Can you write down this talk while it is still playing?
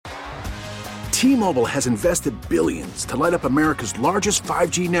T-Mobile has invested billions to light up America's largest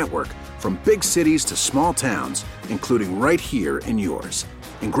 5G network, from big cities to small towns, including right here in yours.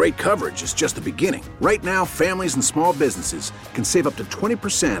 And great coverage is just the beginning. Right now, families and small businesses can save up to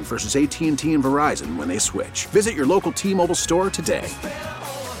 20% versus AT&T and Verizon when they switch. Visit your local T-Mobile store today.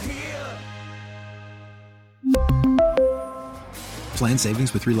 Plan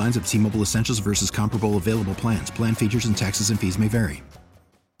savings with 3 lines of T-Mobile Essentials versus comparable available plans. Plan features and taxes and fees may vary.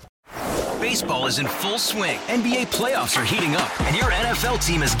 Baseball is in full swing. NBA playoffs are heating up, and your NFL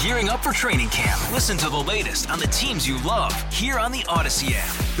team is gearing up for training camp. Listen to the latest on the teams you love here on the Odyssey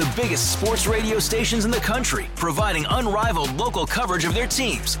app. The biggest sports radio stations in the country, providing unrivaled local coverage of their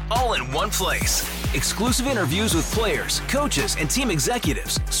teams, all in one place. Exclusive interviews with players, coaches, and team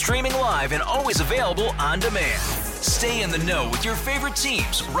executives, streaming live and always available on demand. Stay in the know with your favorite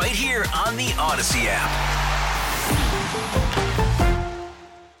teams right here on the Odyssey app.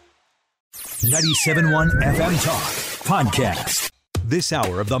 97.1 FM Talk Podcast. This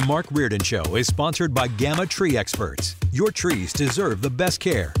hour of The Mark Reardon Show is sponsored by Gamma Tree Experts. Your trees deserve the best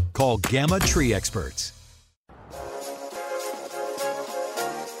care. Call Gamma Tree Experts.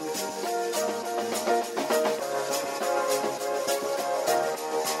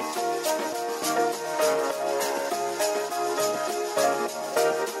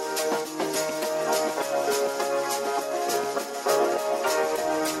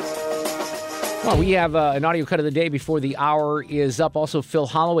 Well, we have an audio cut of the day before the hour is up. Also, Phil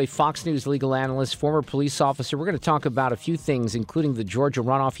Holloway, Fox News legal analyst, former police officer. We're going to talk about a few things, including the Georgia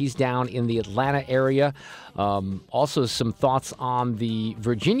runoff. He's down in the Atlanta area. Also, some thoughts on the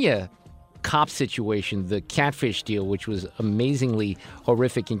Virginia cop situation, the catfish deal, which was amazingly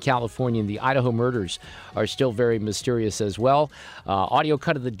horrific in California, and the Idaho murders are still very mysterious as well. Audio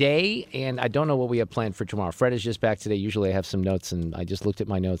cut of the day, and I don't know what we have planned for tomorrow. Fred is just back today. Usually I have some notes, and I just looked at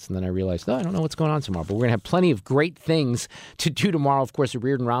my notes, and then I realized, I don't know what's going on tomorrow. But we're going to have plenty of great things to do tomorrow. Of course, a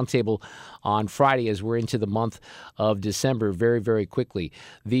Reardon Roundtable on Friday as we're into the month of December very, very quickly.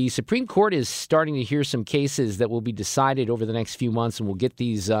 The Supreme Court is starting to hear some cases that will be decided over the next few months, and we'll get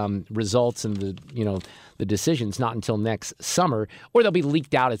these results and the decisions not until next summer, or they'll be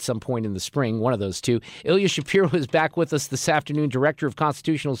leaked out at some point in the spring, one of those two. Ilya Shapiro is back with us this afternoon, Director of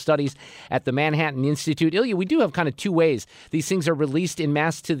Constitutional Studies at the Manhattan Institute. Ilya, we do have kind of two ways. These things are released in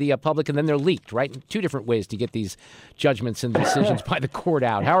mass to the public, and then they're leaked, right? Two different ways to get these judgments and decisions by the court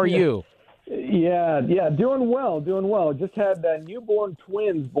out. How are you? Yeah, doing well. Just had newborn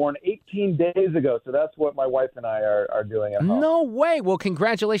twins born 18 days ago, so that's what my wife and I are doing at home. No way. Well,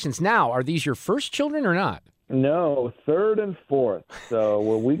 congratulations. Now, are these your first children or not? No, third and fourth.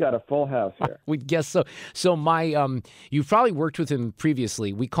 So we got a full house here. We guess so. So you've probably worked with him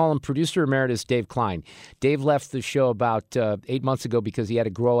previously. We call him Producer Emeritus Dave Klein. Dave left the show about 8 months ago because he had to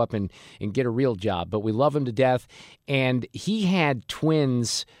grow up and get a real job. But we love him to death. And he had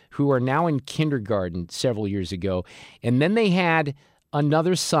twins who are now in kindergarten several years ago. And then they had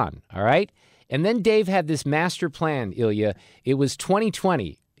another son, all right? And then Dave had this master plan, Ilya. It was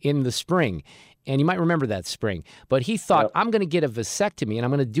 2020 in the spring. And you might remember that spring. But he thought, yep, I'm going to get a vasectomy, and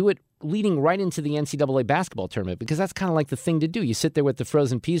I'm going to do it leading right into the NCAA basketball tournament, because that's kind of like the thing to do. You sit there with the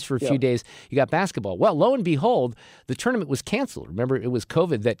frozen peas for a few days. You got basketball. Well, lo and behold, the tournament was canceled. Remember, it was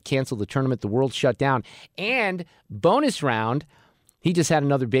COVID that canceled the tournament. The world shut down. And bonus round, he just had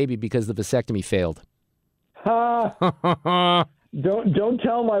another baby because the vasectomy failed. Don't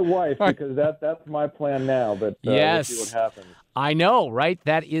tell my wife, because that's my plan now. But yes, we'll see what happens. I know, right?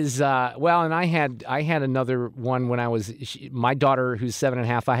 That is and I had another one when I was my daughter, who's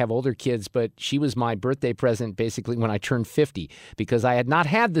 7.5. I have older kids, but she was my birthday present basically when I turned 50, because I had not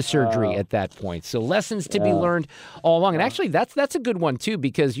had the surgery at that point. So lessons to be learned all along. And actually, that's a good one too,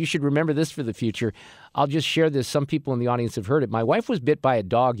 because you should remember this for the future. I'll just share this. Some people in the audience have heard it. My wife was bit by a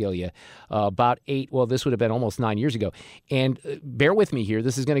dog, Ilya, about this would have been almost 9 years ago. And bear with me here.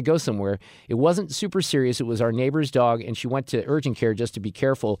 This is going to go somewhere. It wasn't super serious. It was our neighbor's dog, and she went to urgent care just to be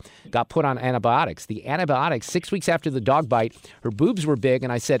careful, got put on antibiotics. The antibiotics, 6 weeks after the dog bite, her boobs were big,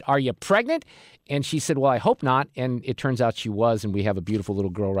 and I said, "Are you pregnant?" And she said, "Well, I hope not." And it turns out she was, and we have a beautiful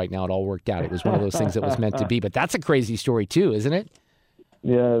little girl right now. It all worked out. It was one of those things that was meant to be. But that's a crazy story too, isn't it?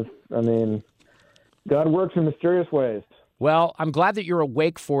 Yes. I mean, God works in mysterious ways. Well, I'm glad that you're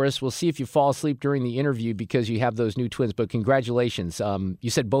awake for us. We'll see if you fall asleep during the interview because you have those new twins. But congratulations. You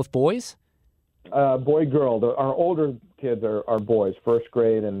said both boys? boy, girl. Our older kids are boys, first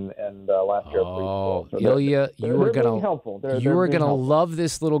grade and last year preschool. So Ilya, you are gonna helpful. You are gonna love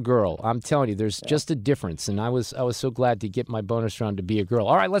this little girl. I'm telling you, there's just a difference, and I was so glad to get my bonus round to be a girl.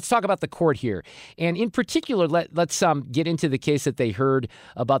 All right, let's talk about the court here, and in particular, let's get into the case that they heard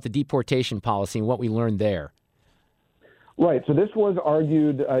about the deportation policy and what we learned there. Right. So this was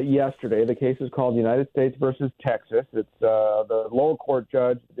argued yesterday. The case is called United States versus Texas. It's the lower court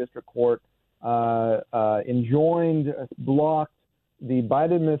judge, the district court, blocked the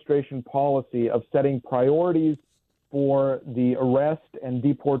Biden administration policy of setting priorities for the arrest and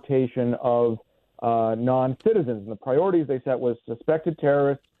deportation of non-citizens. And the priorities they set was suspected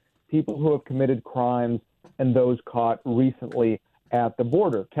terrorists, people who have committed crimes, and those caught recently at the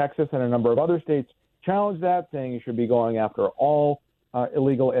border. Texas and a number of other states challenged that, saying you should be going after all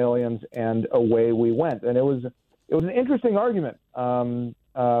illegal aliens, and away we went. And it was an interesting argument.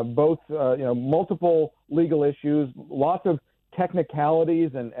 Both multiple legal issues, lots of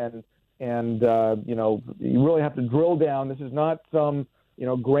technicalities, and you really have to drill down. This is not some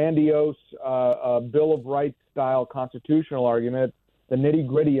grandiose Bill of Rights style constitutional argument. The nitty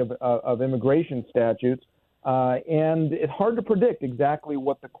gritty of immigration statutes. And it's hard to predict exactly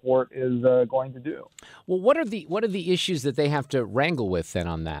what the court is going to do. Well, what are the issues that they have to wrangle with then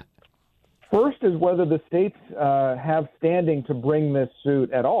on that? First is whether the states have standing to bring this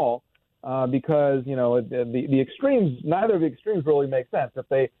suit at all, because the extremes, neither of the extremes really make sense. If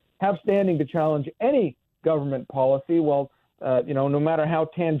they have standing to challenge any government policy, well, no matter how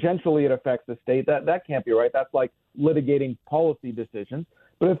tangentially it affects the state, that can't be right. That's like litigating policy decisions.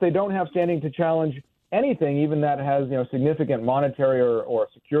 But if they don't have standing to challenge anything, even that has significant monetary or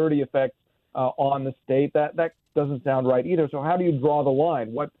security effects on the state, that doesn't sound right either. So how do you draw the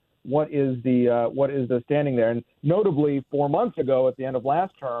line? What is the standing there? And notably, 4 months ago, at the end of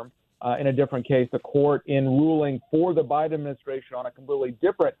last term, in a different case, the court, in ruling for the Biden administration on a completely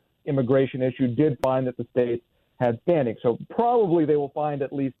different immigration issue, did find that the states had standing. So probably they will find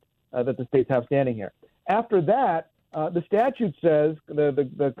at least that the states have standing here. After that, the statute says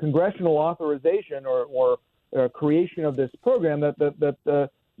the congressional authorization or creation of this program that the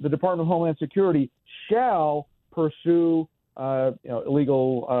Department of Homeland Security shall pursue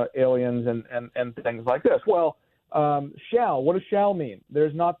illegal aliens and things like this. Well, shall, what does shall mean?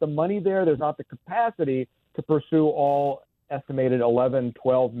 There's not the money there. There's not the capacity to pursue all estimated 11,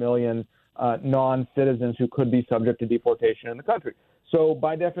 12 million non-citizens who could be subject to deportation in the country. So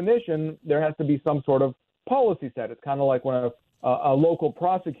by definition, there has to be some sort of policy set. It's kind of like when a local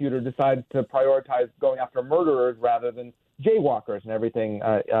prosecutor decides to prioritize going after murderers rather than jaywalkers and everything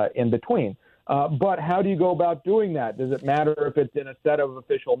in between. But how do you go about doing that? Does it matter if it's in a set of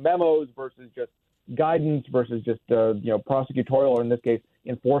official memos versus just guidance versus just prosecutorial, or in this case,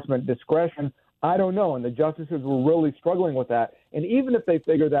 enforcement discretion? I don't know. And the justices were really struggling with that. And even if they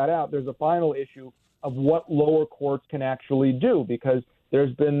figure that out, there's a final issue of what lower courts can actually do, because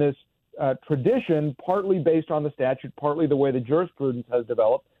there's been this tradition, partly based on the statute, partly the way the jurisprudence has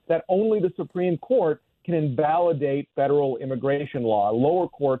developed, that only the Supreme Court can invalidate federal immigration law. Lower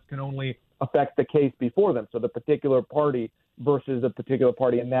courts can only affect the case before them. So the particular party versus the particular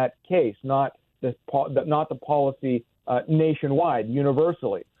party in that case, not the policy nationwide,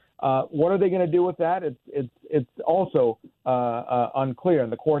 universally. What are they going to do with that? It's also unclear.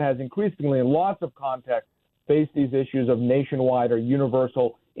 And the court has increasingly, in lots of contexts, faced these issues of nationwide or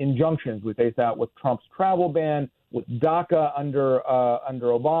universal injunctions. We face that with Trump's travel ban, with DACA under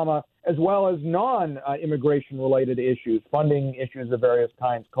Obama, as well as non-immigration related issues, funding issues of various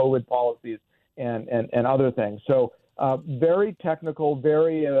kinds, COVID policies, and other things. So very technical,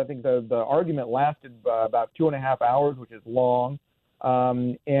 I think the argument lasted about 2.5 hours, which is long.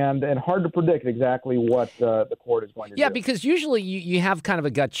 And hard to predict exactly what the court is going to do. Yeah, because usually you have kind of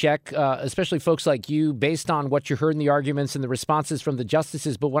a gut check, especially folks like you, based on what you heard in the arguments and the responses from the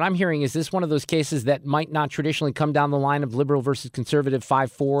justices. But what I'm hearing is this one of those cases that might not traditionally come down the line of liberal versus conservative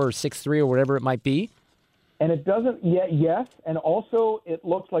 5-4 or 6-3 or whatever it might be? And it doesn't yet, yes. And also it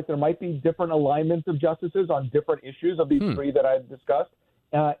looks like there might be different alignments of justices on different issues of these three that I've discussed.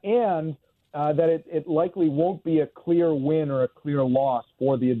 And that it likely won't be a clear win or a clear loss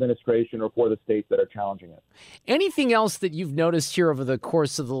for the administration or for the states that are challenging it. Anything else that you've noticed here over the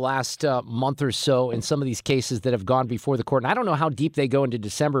course of the last month or so in some of these cases that have gone before the court? And I don't know how deep they go into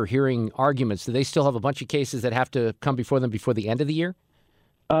December hearing arguments. Do they still have a bunch of cases that have to come before them before the end of the year?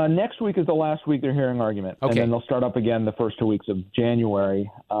 Next week is the last week they're hearing argument, Okay. and then they'll start up again the first 2 weeks of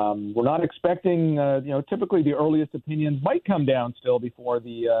January. We're not expecting, typically the earliest opinions might come down still before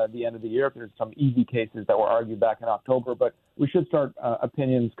the end of the year if there's some easy cases that were argued back in October, but we should start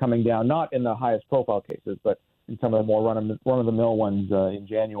opinions coming down, not in the highest profile cases, but in some of the more run-of-the-mill ones in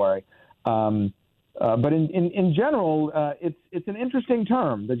January. But in general, it's an interesting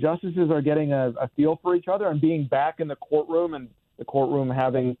term. The justices are getting a feel for each other and being back in the courtroom, and the courtroom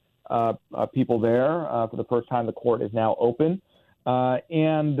having people there for the first time. The court is now open,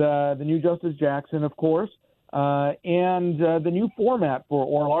 and the new Justice Jackson, of course, and the new format for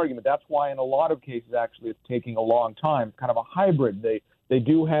oral argument. That's why in a lot of cases, actually, it's taking a long time. It's kind of a hybrid. They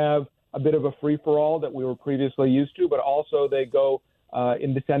do have a bit of a free-for-all that we were previously used to, but also they go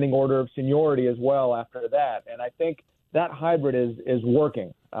in descending order of seniority as well after that. And I think that hybrid is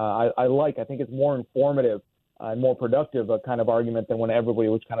working. I think it's more informative and more productive a kind of argument than when everybody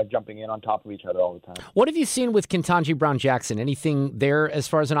was kind of jumping in on top of each other all the time. What have you seen with Ketanji Brown Jackson? Anything there as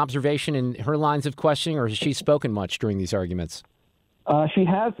far as an observation in her lines of questioning, or has she spoken much during these arguments? She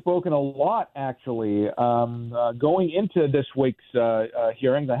has spoken a lot, actually. Going into this week's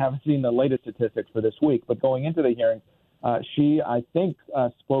hearings, I haven't seen the latest statistics for this week, but going into the hearings, she, I think,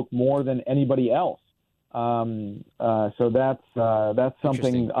 spoke more than anybody else. So that's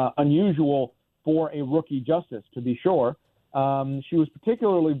something unusual for a rookie justice, to be sure. She was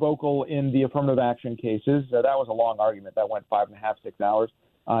particularly vocal in the affirmative action cases. That was a long argument. That went 5.5, 6 hours.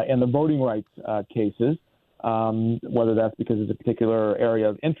 And the voting rights cases, whether that's because it's a particular area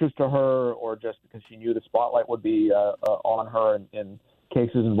of interest to her or just because she knew the spotlight would be on her in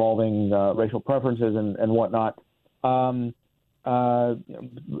cases involving racial preferences and whatnot. Well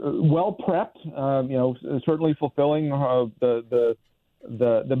prepped, certainly fulfilling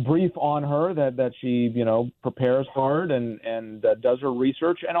the brief on her that she prepares hard and does her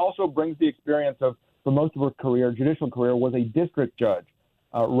research, and also brings the experience of, for most of her judicial career, was a district judge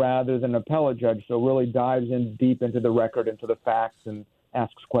rather than an appellate judge. So really dives in deep into the record, into the facts, and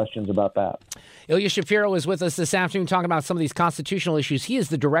asks questions about that. Ilya Shapiro is with us this afternoon talking about some of these constitutional issues. He is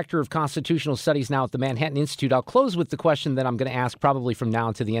the director of constitutional studies now at the Manhattan Institute. I'll close with the question that I'm going to ask probably from now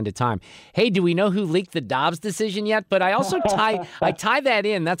until the end of time. Hey, do we know who leaked the Dobbs decision yet? But I also tie that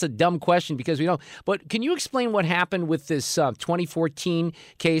in. That's a dumb question because we don't. But can you explain what happened with this 2014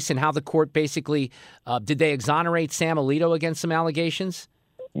 case and how the court basically did they exonerate Sam Alito against some allegations?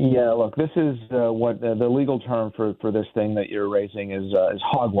 Yeah, look, this is what the legal term for this thing that you're raising is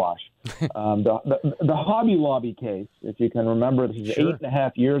hogwash. The Hobby Lobby case, if you can remember, this is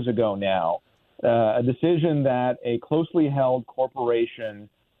 8.5 years ago now, a decision that a closely held corporation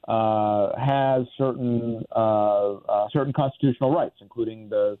has certain constitutional rights, including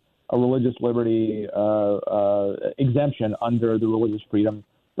a religious liberty exemption under the Religious Freedom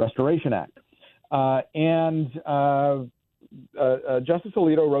Restoration Act. Justice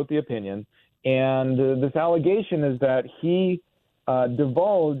Alito wrote the opinion, and this allegation is that he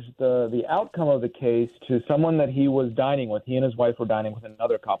divulged the outcome of the case to someone that he was dining with. He and his wife were dining with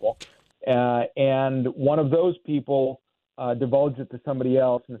another couple, and one of those people divulged it to somebody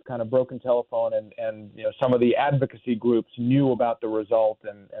else in this kind of broken telephone, and some of the advocacy groups knew about the result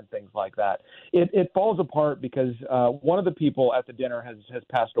and things like that. It falls apart because one of the people at the dinner has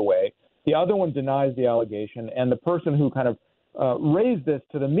passed away. The other one denies the allegation, and the person who kind of raised this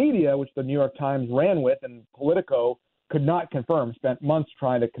to the media, which the New York Times ran with, and Politico could not confirm, spent months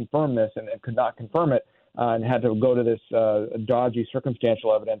trying to confirm this and could not confirm it, and had to go to this dodgy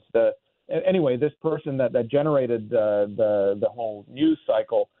circumstantial evidence. Anyway, this person that generated the whole news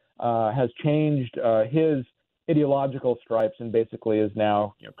cycle has changed his ideological stripes and basically is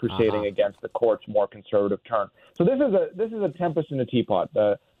now crusading against the court's more conservative turn. So this is a tempest in a teapot.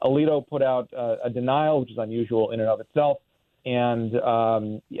 Alito put out a denial, which is unusual in and of itself. And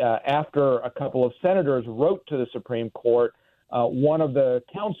after a couple of senators wrote to the Supreme Court, one of the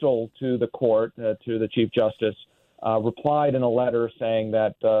counsel to the court, to the Chief Justice, replied in a letter saying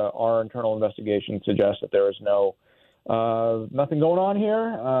that our internal investigation suggests that there is nothing going on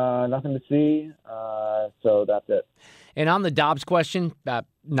here, nothing to see. So that's it. And on the Dobbs question,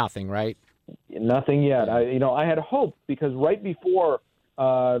 nothing, right? Nothing yet. I had hoped because right before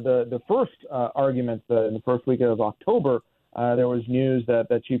the first argument in the first week of October, there was news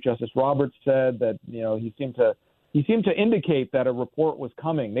that Chief Justice Roberts said that he seemed to indicate that a report was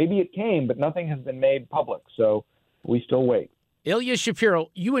coming. Maybe it came, but nothing has been made public. So we still wait. Ilya Shapiro,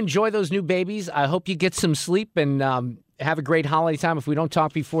 you enjoy those new babies. I hope you get some sleep and have a great holiday time. If we don't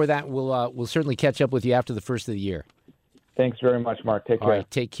talk before that, we'll certainly catch up with you after the first of the year. Thanks very much, Mark. Take care. All right,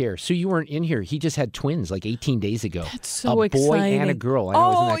 take care. So you weren't in here. He just had twins like 18 days ago. That's so exciting. A boy and a girl. I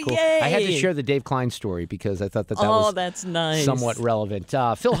know, isn't that cool? Yay. I had to share the Dave Klein story because I thought that was that's nice. Somewhat relevant.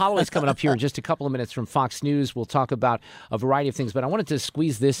 Phil Holloway's coming up here in just a couple of minutes from Fox News. We'll talk about a variety of things, but I wanted to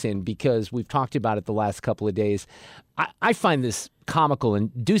squeeze this in because we've talked about it the last couple of days. I find this comical,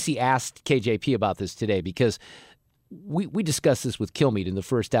 and Ducey asked KJP about this today because we discussed this with Kilmeade in the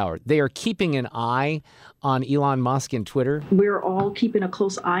first hour. They are keeping an eye on Elon Musk and Twitter. We're all keeping a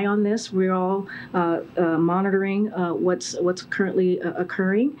close eye on this. We're all monitoring what's currently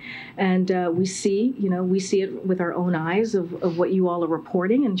occurring, and we see it with our own eyes of what you all are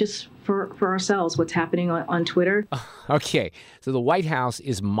reporting, and just for ourselves, what's happening on Twitter. Okay, so the White House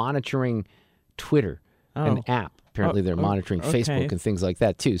is monitoring Twitter, an app. Apparently, they're monitoring Facebook and things like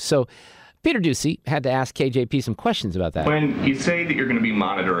that too. So Peter Ducey had to ask KJP some questions about that. When you say that you're going to be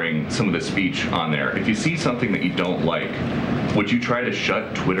monitoring some of the speech on there, if you see something that you don't like, would you try to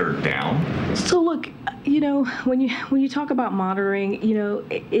shut Twitter down? So look, when you talk about monitoring,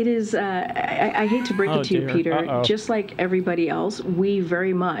 it is, I hate to break it to you, Peter, just like everybody else, we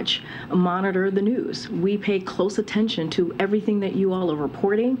very much monitor the news. We pay close attention to everything that you all are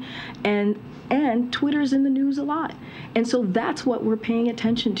reporting, and Twitter's in the news a lot. And so that's what we're paying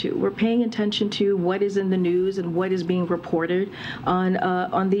attention to. We're paying attention to what is in the news and what is being reported on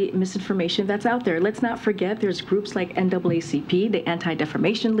the misinformation that's out there. Let's not forget there's groups like NAACP, the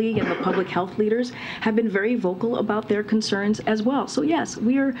Anti-Defamation League, and the public health leaders have been very vocal about their concerns as well. So yes,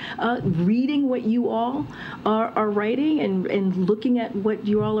 we are reading what you all are writing and looking at what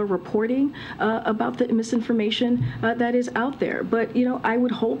you all are reporting about the misinformation that is out there. But, I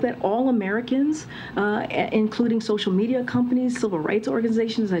would hope that all Americans, including social media companies, civil rights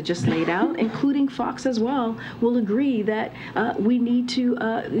organizations I just laid out, including Fox as well, will agree that we need to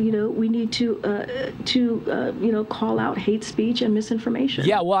call out hate speech and misinformation.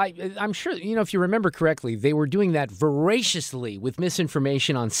 Yeah, well, I'm sure, if you remember correctly, they were doing that voraciously with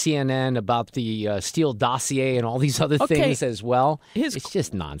misinformation on CNN about the Steele dossier and all these other things as well. It's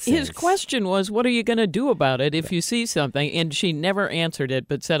just nonsense. His question was, what are you going to do about it if you see something? And she never answered it,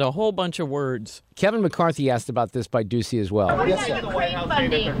 but said a whole bunch of words. Kevin McCarthy asked about this by Ducey as well. Yes, the White House say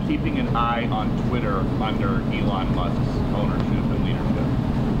that they're keeping an eye on Twitter under Elon Musk's ownership and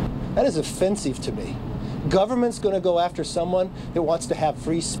leadership. That is offensive to me. Government's going to go after someone that wants to have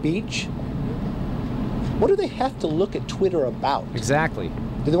free speech? What do they have to look at Twitter about? Exactly.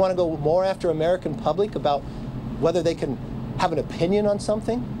 Do they want to go more after American public about whether they can have an opinion on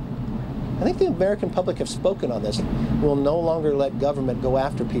something? I think the American public have spoken on this. We'll no longer let government go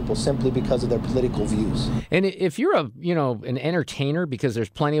after people simply because of their political views. And if you're an entertainer, because there's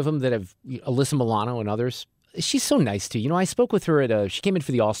plenty of them that have, Alyssa Milano and others, she's so nice too. I spoke with her she came in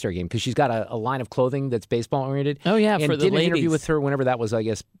for the All-Star game because she's got a line of clothing that's baseball oriented. Oh yeah, and for the did an ladies. Interview with her whenever that was, I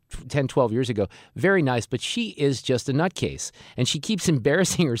guess, 10, 12 years ago. Very nice, but she is just a nutcase, and she keeps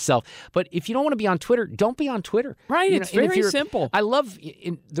embarrassing herself. But if you don't want to be on Twitter, don't be on Twitter. Right, it's very simple. I love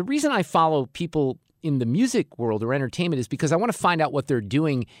the reason I follow people in the music world or entertainment is because I want to find out what they're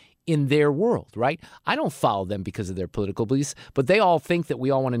doing in their world, right? I don't follow them because of their political beliefs, but they all think that we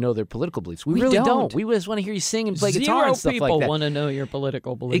all want to know their political beliefs. We really don't. We just want to hear you sing and play guitar and stuff like that. Zero people want to know your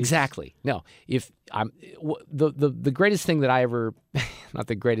political beliefs. Exactly. No, if I'm the greatest thing that I ever, not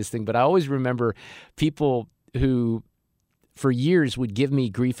the greatest thing, but I always remember people who for years would give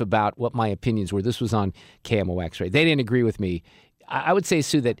me grief about what my opinions were. This was on KMOX, right? They didn't agree with me. I would say,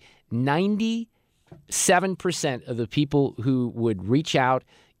 Sue, that 97% of the people who would reach out,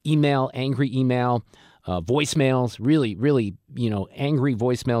 angry email, voicemails, really, really, angry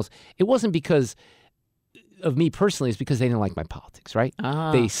voicemails. It wasn't because of me personally. It's because they didn't like my politics, right?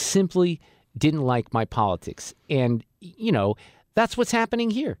 They simply didn't like my politics. And, that's what's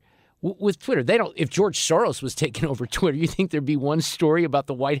happening here. With Twitter, if George Soros was taking over Twitter, you think there'd be one story about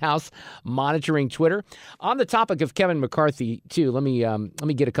the White House monitoring Twitter? On the topic of Kevin McCarthy, too, let me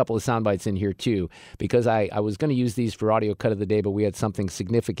get a couple of sound bites in here, too, because I was going to use these for audio cut of the day, but we had something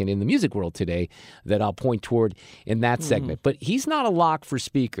significant in the music world today that I'll point toward in that segment. But he's not a lock for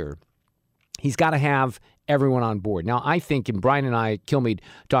speaker. He's got to have everyone on board. Now, I think, and Brian and I, Kilmeade,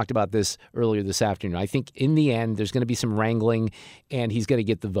 talked about this earlier this afternoon, I think in the end there's going to be some wrangling and he's going to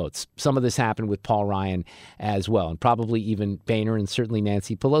get the votes. Some of this happened with Paul Ryan as well, and probably even Boehner and certainly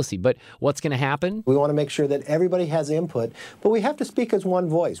Nancy Pelosi. But what's going to happen? We want to make sure that everybody has input, but we have to speak as one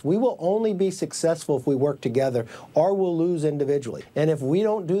voice. We will only be successful if we work together, or we'll lose individually. And if we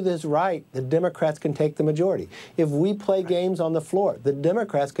don't do this right, the Democrats can take the majority. If we play games on the floor, the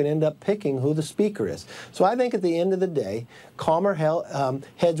Democrats can end up picking who the speaker is. So So I think at the end of the day, calmer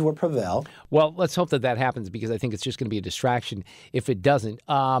heads will prevail. Well, let's hope that happens, because I think it's just going to be a distraction if it doesn't.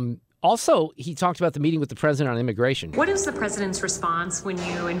 Also, he talked about the meeting with the president on immigration. What is the president's response when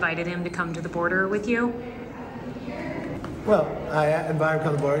you invited him to come to the border with you? Well, I invited him to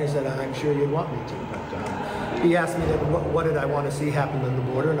come to the border, and he said, I'm sure you'd want me to. But he asked me what did I want to see happen on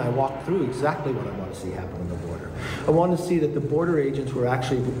the border, and I walked through exactly what I want to see happen on the border. I want to see that the border agents were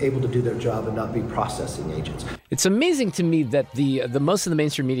actually able to do their job and not be processing agents. It's amazing to me that the most of the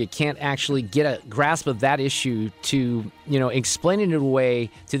mainstream media can't actually get a grasp of that issue to, explain it in a way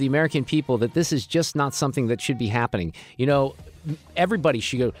to the American people that this is just not something that should be happening. Everybody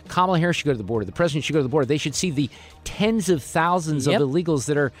should go. Kamala Harris should go to the border. The president should go to the border. They should see the tens of thousands of illegals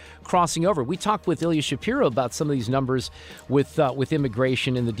that are crossing over. We talked with Ilya Shapiro about some of these numbers with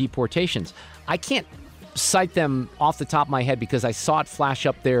immigration and the deportations. I can't cite them off the top of my head because I saw it flash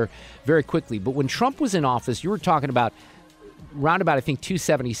up there very quickly. But when Trump was in office, you were talking about roundabout, I think,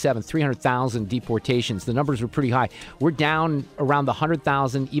 277, 300,000 deportations. The numbers were pretty high. We're down around the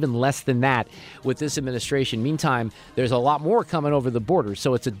 100,000, even less than that with this administration. Meantime, there's a lot more coming over the border,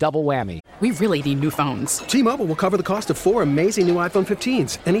 so it's a double whammy. We really need new phones. T-Mobile will cover the cost of 4 amazing new iPhone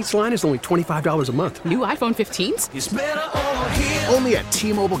 15s, and each line is only $25 a month. New iPhone 15s? It's better over here. Only at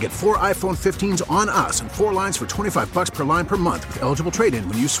T-Mobile, get 4 iPhone 15s on us and 4 lines for $25 per line per month with eligible trade-in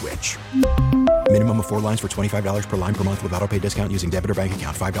when you switch. Minimum of 4 lines for $25 per line per month with autopay discount using debit or bank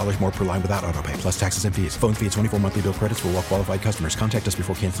account. $5 more per line without autopay, plus taxes and fees. Phone fee at 24 monthly bill credits for well-qualified customers. Contact us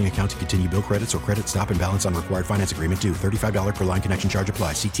before canceling account to continue bill credits or credit stop and balance on required finance agreement due. $35 per line connection charge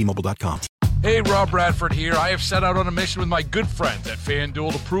applies. See T-Mobile.com. Hey, Rob Bradford here. I have set out on a mission with my good friends at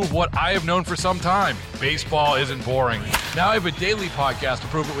FanDuel to prove what I have known for some time. Baseball isn't boring. Now I have a daily podcast to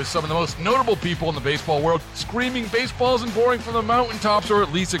prove it with some of the most notable people in the baseball world, screaming baseball isn't boring from the mountaintops, or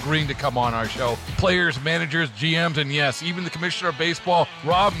at least agreeing to come on our show. Players, managers, GMs, and yes, even the commissioner of baseball,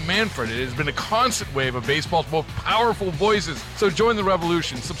 Rob Manfred. It has been a constant wave of baseball's most powerful voices. So join the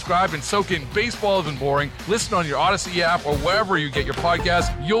revolution. Subscribe and soak in Baseball Isn't Boring. Listen on your Odyssey app or wherever you get your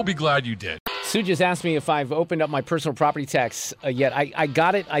podcasts. You'll be glad you did. Sue just asked me if I've opened up my personal property tax yet. I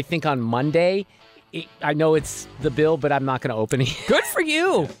got it, I think, on Monday. I know it's the bill, but I'm not going to open it. Good for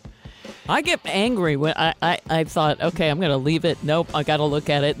you. I get angry when I thought, okay, I'm going to leave it. Nope, I got to look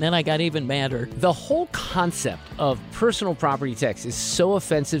at it. And then I got even madder. The whole concept of personal property tax is so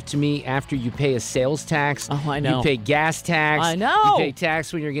offensive to me after you pay a sales tax. Oh, I know. You pay gas tax. I know. You pay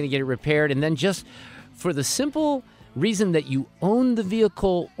tax when you're going to get it repaired. And then just for the simple reason that you own the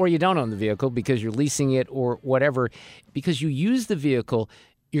vehicle or you don't own the vehicle because you're leasing it or whatever, because you use the vehicle,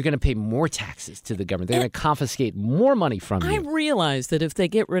 you're going to pay more taxes to the government. They're going to confiscate more money from you. I realize that if they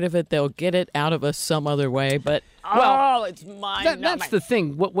get rid of it, they'll get it out of us some other way, but it's mine. That's the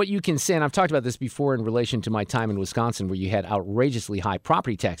thing. What you can say, and I've talked about this before in relation to my time in Wisconsin where you had outrageously high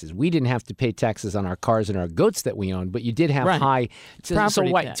property taxes. We didn't have to pay taxes on our cars and our goats that we owned, but you did have high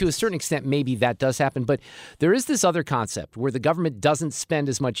property tax. To a certain extent, maybe that does happen. But there is this other concept where the government doesn't spend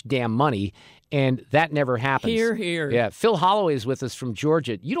as much damn money, and that never happens. Here. Yeah, Phil Holloway is with us from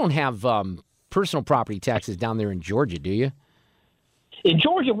Georgia. You don't have personal property taxes down there in Georgia, do you? In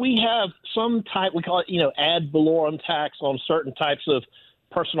Georgia, we have some type, we call it, ad valorem tax on certain types of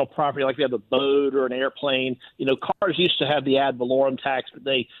personal property, like we have a boat or an airplane. Cars used to have the ad valorem tax, but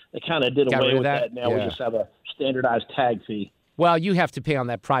they kind of did away with that. Now we just have a standardized tag fee. Well, you have to pay on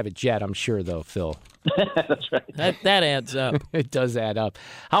that private jet, I'm sure, though, Phil. That's right. That adds up. It does add up.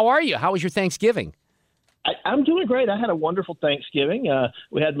 How are you? How was your Thanksgiving? I'm doing great. I had a wonderful Thanksgiving.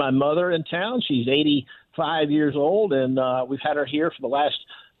 We had my mother in town. She's 85 years old, and we've had her here for the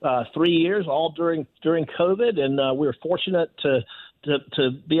last 3 years, all during COVID, and we were fortunate to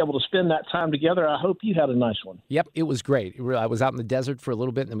be able to spend that time together. I hope you had a nice one. Yep, it was great. I was out in the desert for a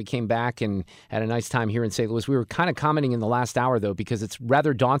little bit, and then we came back and had a nice time here in St. Louis. We were kind of commenting in the last hour, though, because it's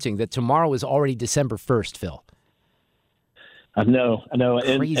rather daunting that tomorrow is already December 1st, Phil. I know, and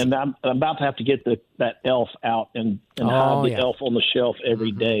I'm about to have to get that elf out and hide the elf on the shelf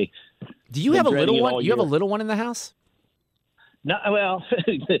every day. Do you have a little one? You have a little one in the house? No, well,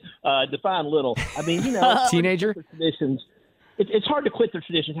 define little. I mean, teenager traditions. It's hard to quit the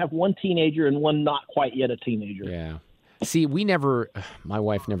tradition. Have one teenager and one not quite yet a teenager. Yeah. See, my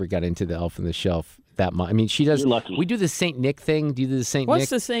wife never got into the elf on the shelf that much. I mean, she does. You're lucky. We do the St. Nick thing. Do you do the St. Nick? What's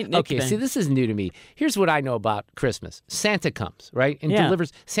the St. Nick thing? Okay, see, this is new to me. Here's what I know about Christmas. Santa comes, right? And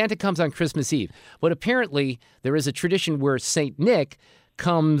delivers. Santa comes on Christmas Eve. But apparently, there is a tradition where St. Nick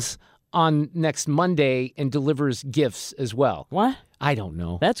comes on next Monday and delivers gifts as well. What? I don't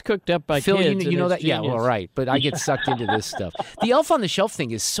know. That's cooked up by Phil, kids. you know that? Genius. Yeah, well, right. But I get sucked into this stuff. The Elf on the Shelf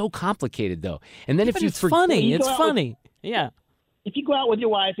thing is so complicated, though. And then It's funny. It's funny. Yeah. If you go out with your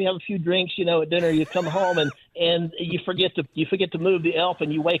wife, you have a few drinks, at dinner, you come home and you forget to move the elf,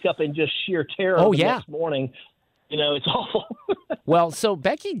 and you wake up in just sheer terror next morning. It's awful. Well, so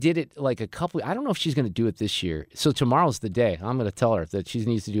Becky did it like I don't know if she's going to do it this year. So tomorrow's the day. I'm going to tell her that she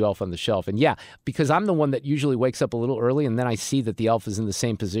needs to do Elf on the Shelf. And yeah, because I'm the one that usually wakes up a little early, and then I see that the elf is in the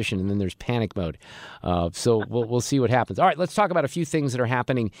same position, and then there's panic mode. So we'll see what happens. All right, let's talk about a few things that are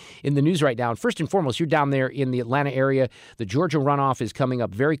happening in the news right now. And first and foremost, you're down there in the Atlanta area. The Georgia runoff is coming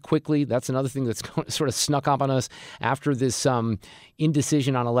up very quickly. That's another thing that's sort of snuck up on us after this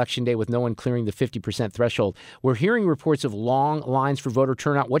indecision on Election Day with no one clearing the 50% threshold. We're hearing reports of long lines for voter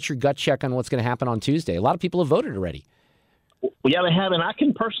turnout. What's your gut check on what's going to happen on Tuesday? A lot of people have voted already. Well, yeah, they have, and I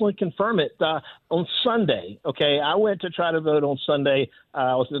can personally confirm it. On Sunday, okay, I went to try to vote on Sunday.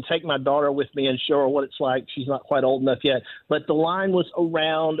 I was going to take my daughter with me and show her what it's like. She's not quite old enough yet. But the line was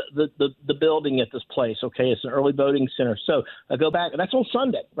around the building at this place, okay? It's an early voting center. So I go back, and that's on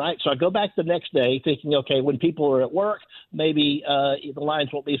Sunday, right? So I go back the next day thinking, okay, when people are at work, maybe the lines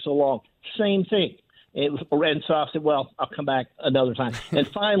won't be so long. Same thing. And so I said, well, I'll come back another time. And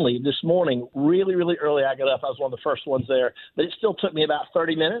finally, this morning, really, really early, I got up. I was one of the first ones there. But it still took me about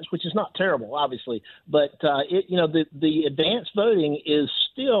 30 minutes, which is not terrible, obviously. But, the advanced voting is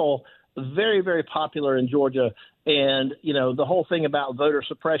still very, very popular in Georgia. And, the whole thing about voter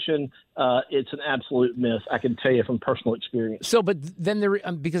suppression, it's an absolute myth, I can tell you from personal experience. So, but then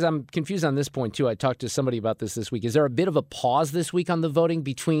because I'm confused on this point, too, I talked to somebody about this week. Is there a bit of a pause this week on the voting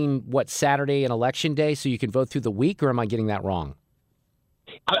between, Saturday and Election Day so you can vote through the week, or am I getting that wrong?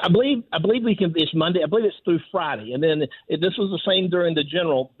 I believe we can. It's Monday. I believe it's through Friday, and then this was the same during the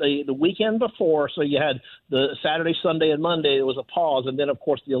general the weekend before. So you had the Saturday, Sunday, and Monday. There was a pause, and then of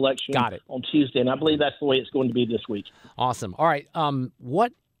course the election on Tuesday. And I believe that's the way it's going to be this week. Awesome. All right.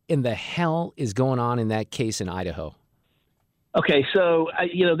 What in the hell is going on in that case in Idaho? Okay, so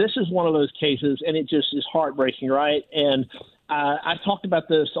this is one of those cases, and it just is heartbreaking, right? And I talked about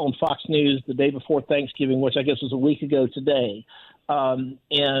this on Fox News the day before Thanksgiving, which I guess was a week ago today.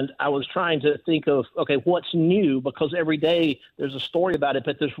 And I was trying to think of, okay, what's new? Because every day there's a story about it,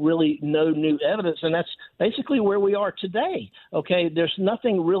 but there's really no new evidence. And that's basically where we are today. Okay, there's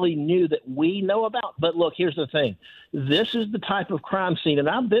nothing really new that we know about. But look, here's the thing. This is the type of crime scene, and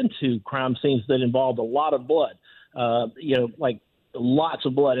I've been to crime scenes that involved a lot of blood, like lots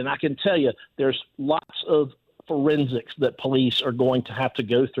of blood. And I can tell you there's lots of forensics that police are going to have to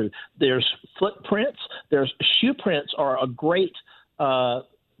go through. There's footprints. There's shoe prints are a great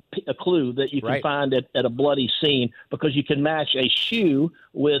a clue that you can find at a bloody scene, because you can match a shoe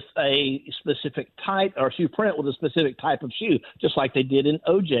with a specific type, or shoe print with a specific type of shoe, just like they did in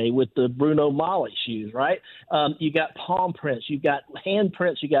OJ with the Bruno Mali shoes, right? You got palm prints, you got hand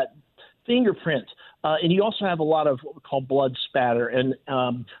prints, you got fingerprints, and you also have a lot of what we call blood spatter. And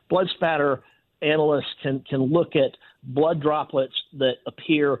blood spatter analysts can look at blood droplets that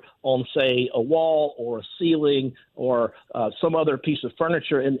appear on, say, a wall or a ceiling or some other piece of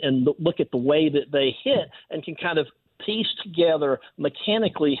furniture, and look at the way that they hit, and can kind of piece together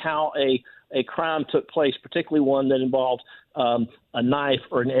mechanically how a crime took place, particularly one that involved a knife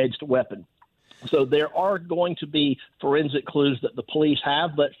or an edged weapon. So there are going to be forensic clues that the police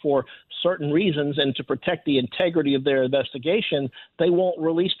have, but for certain reasons and to protect the integrity of their investigation, they won't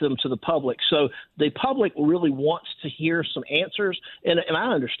release them to the public. So the public really wants to hear some answers, and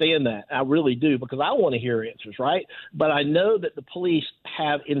I understand that. I really do, because I want to hear answers, right? But I know that the police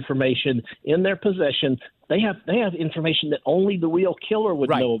have information in their possession. They have information that only the real killer would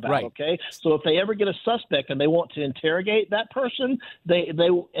know about. Okay, so if they ever get a suspect and they want to interrogate that person,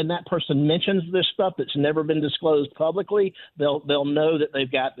 and that person mentions this stuff that's never been disclosed publicly, they'll know that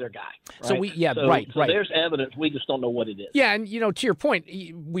they've got their guy. Right? So there's evidence. We just don't know what it is. Yeah, and to your point,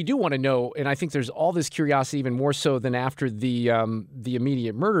 we do want to know, and I think there's all this curiosity, even more so than after the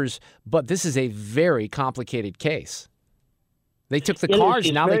immediate murders. But this is a very complicated case. They took the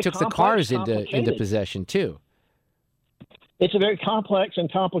cars. Now they took the cars into possession, too. It's a very complex and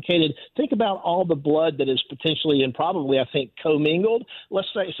complicated. Think about all the blood that is potentially and probably, I think, commingled. Let's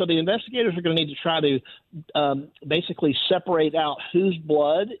say, so the investigators are going to need to try to basically separate out whose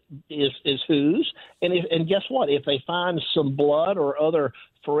blood is whose. And guess what? If they find some blood or other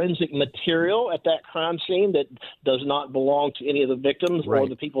forensic material at that crime scene that does not belong to any of the victims or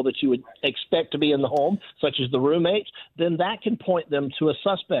the people that you would expect to be in the home, such as the roommates, then that can point them to a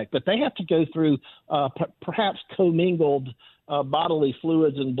suspect. But they have to go through perhaps commingled bodily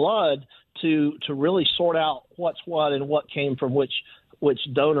fluids and blood to really sort out what's what and what came from which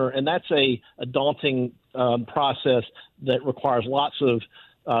donor. And that's a daunting process that requires lots of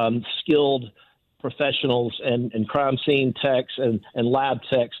skilled professionals and crime scene techs and lab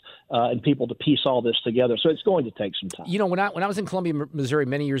techs and people to piece all this together. So it's going to take some time. You know, when I was in Columbia, Missouri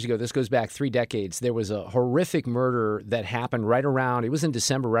many years ago, this goes back 3 decades, there was a horrific murder that happened it was in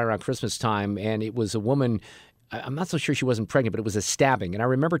December, right around Christmas time, and it was a woman. I'm not so sure she wasn't pregnant, but it was a stabbing. And I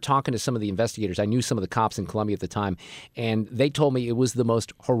remember talking to some of the investigators. I knew some of the cops in Columbia at the time, and they told me it was the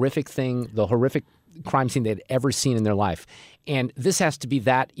most horrific thing, the horrific crime scene they'd ever seen in their life. And this has to be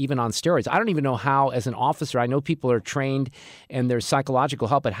that even on steroids. I don't even know how, as an officer, I know people are trained and there's psychological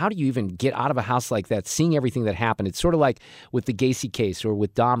help, but how do you even get out of a house like that, seeing everything that happened? It's sort of like with the Gacy case or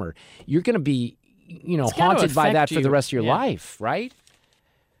with Dahmer. You're going to be, haunted by that for the rest of your life, right?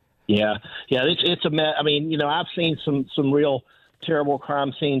 Yeah, it's a mess. I mean, I've seen some real terrible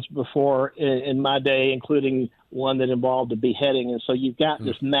crime scenes before in my day, including one that involved a beheading. And so you've got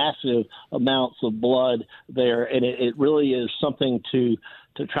this massive amounts of blood there, and it really is something to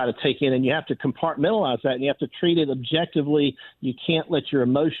try to take in, and you have to compartmentalize that, and you have to treat it objectively. You can't let your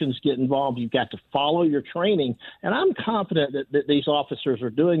emotions get involved. You've got to follow your training, and I'm confident that these officers are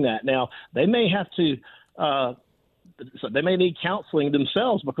doing that. Now, they may have to so they may need counseling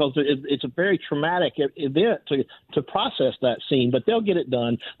themselves because it's a very traumatic event to process that scene, but they'll get it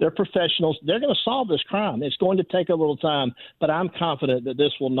done. They're professionals. They're going to solve this crime. It's going to take a little time, but I'm confident that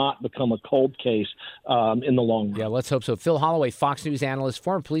this will not become a cold case in the long run. Yeah, let's hope so. Phil Holloway, Fox News analyst,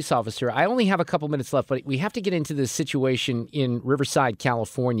 former police officer. I only have a couple minutes left, but we have to get into this situation in Riverside,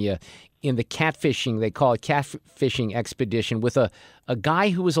 California, in the catfishing, they call it catfishing expedition, with a guy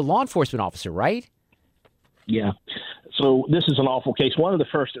who was a law enforcement officer, right? Yeah. So this is an awful case. One of the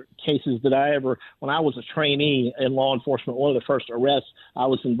first cases that when I was a trainee in law enforcement, one of the first arrests I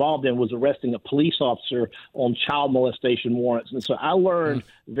was involved in was arresting a police officer on child molestation warrants. And so I learned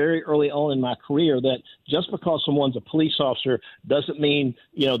very early on in my career that just because someone's a police officer doesn't mean,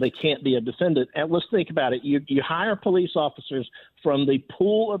 they can't be a defendant. And let's think about it. You hire police officers from the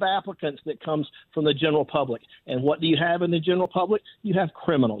pool of applicants that comes from the general public. And what do you have in the general public? You have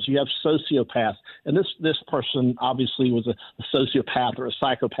criminals. You have sociopaths. And this person obviously was a sociopath or a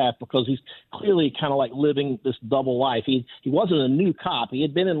psychopath because he's clearly kind of like living this double life. He wasn't a new cop. He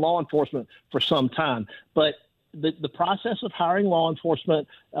had been in law enforcement for some time. But the process of hiring law enforcement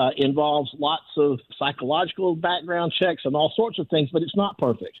involves lots of psychological background checks and all sorts of things, but it's not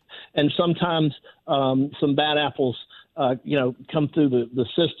perfect. And sometimes some bad apples come through the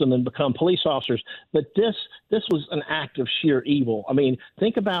system and become police officers. But this was an act of sheer evil. I mean,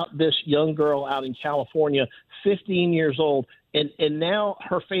 think about this young girl out in California, 15 years old, and now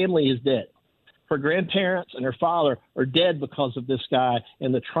her family is dead. Her grandparents and her father are dead because of this guy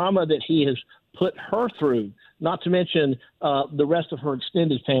and the trauma that he has put her through, not to mention the rest of her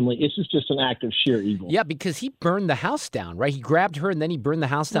extended family. This is just an act of sheer evil. Yeah, because he burned the house down, right? He grabbed her and then he burned the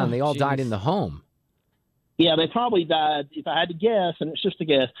house down. They all died in the home. Yeah, they probably died, if I had to guess, and it's just a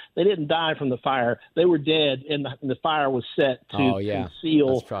guess, they didn't die from the fire. They were dead, and the fire was set to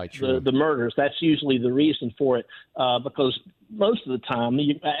conceal the murders. That's usually the reason for it, because most of the time,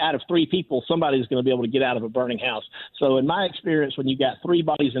 out of 3 people, somebody's going to be able to get out of a burning house. So in my experience, when you got 3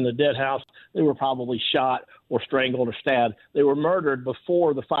 bodies in a dead house, they were probably shot or strangled or stabbed. They were murdered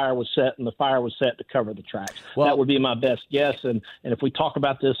before the fire was set, and the fire was set to cover the tracks. Well, that would be my best guess. And if we talk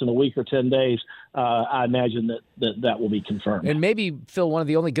about this in a week or 10 days, I imagine that will be confirmed. And maybe, Phil, one of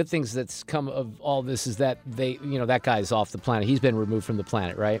the only good things that's come of all this is that that guy's off the planet. He's been removed from the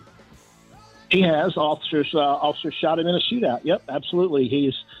planet, right? He has. Officers shot him in a shootout. Yep, absolutely.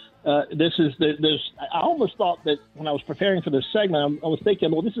 He's. I almost thought that when I was preparing for this segment, I was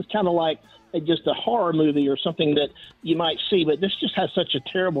thinking, well, this is kind of like just a horror movie or something that you might see, but this just has such a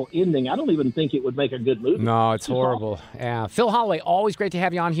terrible ending. I don't even think it would make a good movie. No, it's horrible. Yeah. Phil Holloway, always great to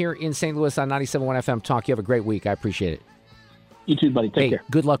have you on here in St. Louis on 97.1 FM Talk. You have a great week. I appreciate it. You too, buddy. Take care.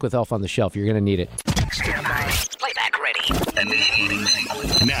 Good luck with Elf on the Shelf. You're going to need it. Stand by. Playback ready.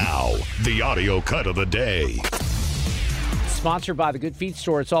 Now, the audio cut of the day. Sponsored by the Good Feet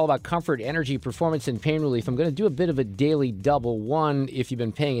Store. It's all about comfort, energy, performance, and pain relief. I'm going to do a bit of a daily double. One, if you've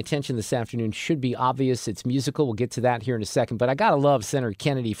been paying attention this afternoon, should be obvious. It's musical. We'll get to that here in a second. But I got to love Senator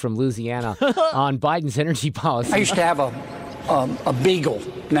Kennedy from Louisiana on Biden's energy policy. I used to have a beagle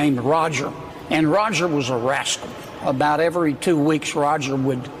named Roger, and Roger was a rascal. About every 2 weeks, Roger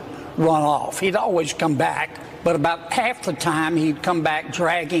would run off. He'd always come back, but about half the time he'd come back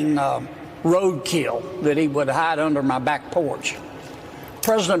dragging roadkill that he would hide under my back porch.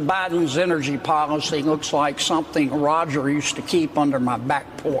 President Biden's energy policy looks like something Roger used to keep under my back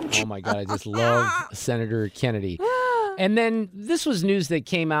porch. Oh, my God. I just love Senator Kennedy. And then this was news that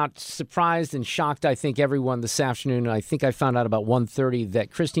came out, surprised and shocked, I think, everyone this afternoon. I think I found out about 1:30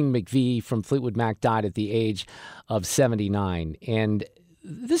 that Christine McVie from Fleetwood Mac died at the age of 79. And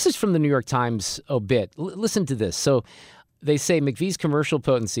this is from the New York Times obit. Listen to this. So they say McVie's commercial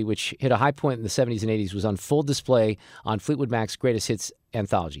potency, which hit a high point in the 70s and 80s, was on full display on Fleetwood Mac's Greatest Hits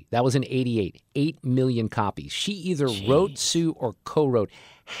anthology. That was in 88. 8 million copies. She either wrote, Sue, or co-wrote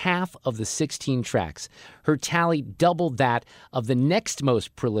half of the 16 tracks. Her tally doubled that of the next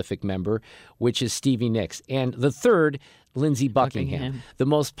most prolific member, which is Stevie Nicks. And the third, Lindsey Buckingham. The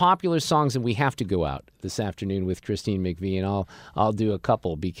most popular songs, and we have to go out this afternoon with Christine McVie, and I'll do a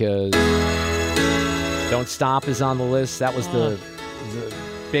couple because Don't Stop is on the list. That was the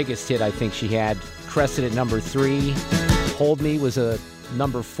biggest hit I think she had. Crested at number 3. Hold Me was a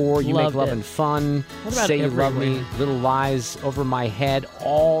number 4. You Make Lovin' Fun. Say You Love Me. Little Lies Over My Head.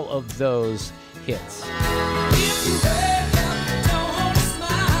 All of those hits.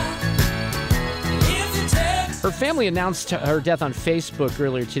 Her family announced her death on Facebook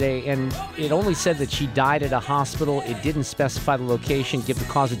earlier today, and it only said that she died at a hospital. It didn't specify the location, give the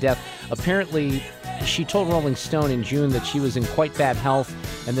cause of death. Apparently, she told Rolling Stone in June that she was in quite bad health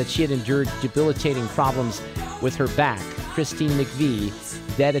and that she had endured debilitating problems with her back. Christine McVie,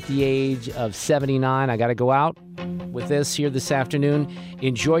 dead at the age of 79. I got to go out with this here this afternoon.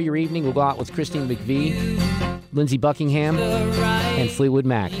 Enjoy your evening. We'll go out with Christine McVie, Lindsey Buckingham, and Fleetwood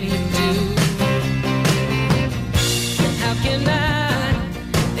Mac. How can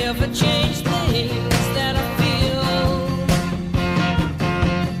I ever change things that I feel?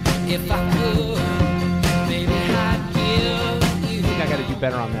 If I could, maybe I'd give you. I think I got to do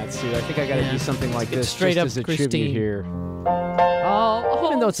better on that, Sue. I think I got to do something like this straight just up as a Christine. tribute here.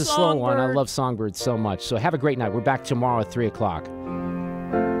 Even though it's a slow one, I love Songbird so much. So have a great night. We're back tomorrow at 3 o'clock.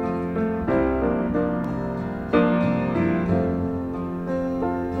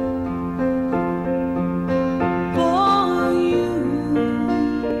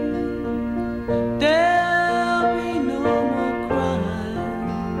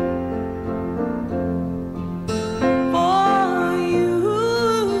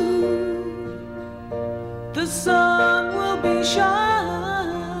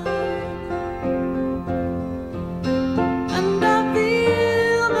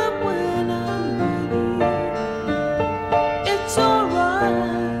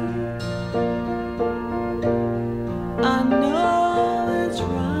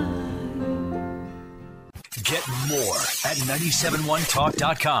 Get more at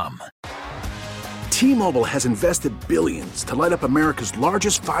 971talk.com. T-Mobile has invested billions to light up America's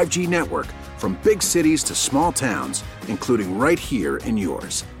largest 5G network, from big cities to small towns, including right here in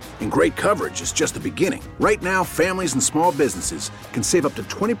yours. And great coverage is just the beginning. Right now, families and small businesses can save up to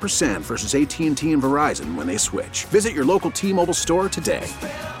 20% versus AT&T and Verizon when they switch. Visit your local T-Mobile store today.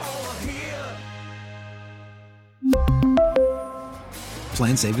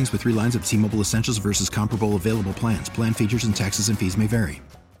 Plan savings with 3 lines of T-Mobile Essentials versus comparable available plans. Plan features and taxes and fees may vary.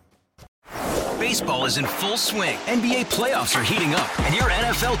 Baseball is in full swing. NBA playoffs are heating up, and your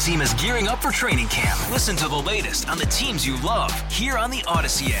NFL team is gearing up for training camp. Listen to the latest on the teams you love here on the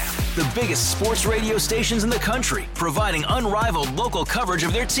Odyssey app. The biggest sports radio stations in the country, providing unrivaled local coverage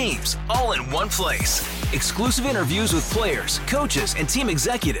of their teams, all in one place. Exclusive interviews with players, coaches, and team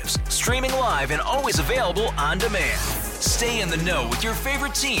executives, streaming live and always available on demand. Stay in the know with your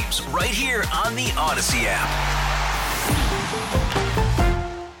favorite teams right here on the Odyssey app.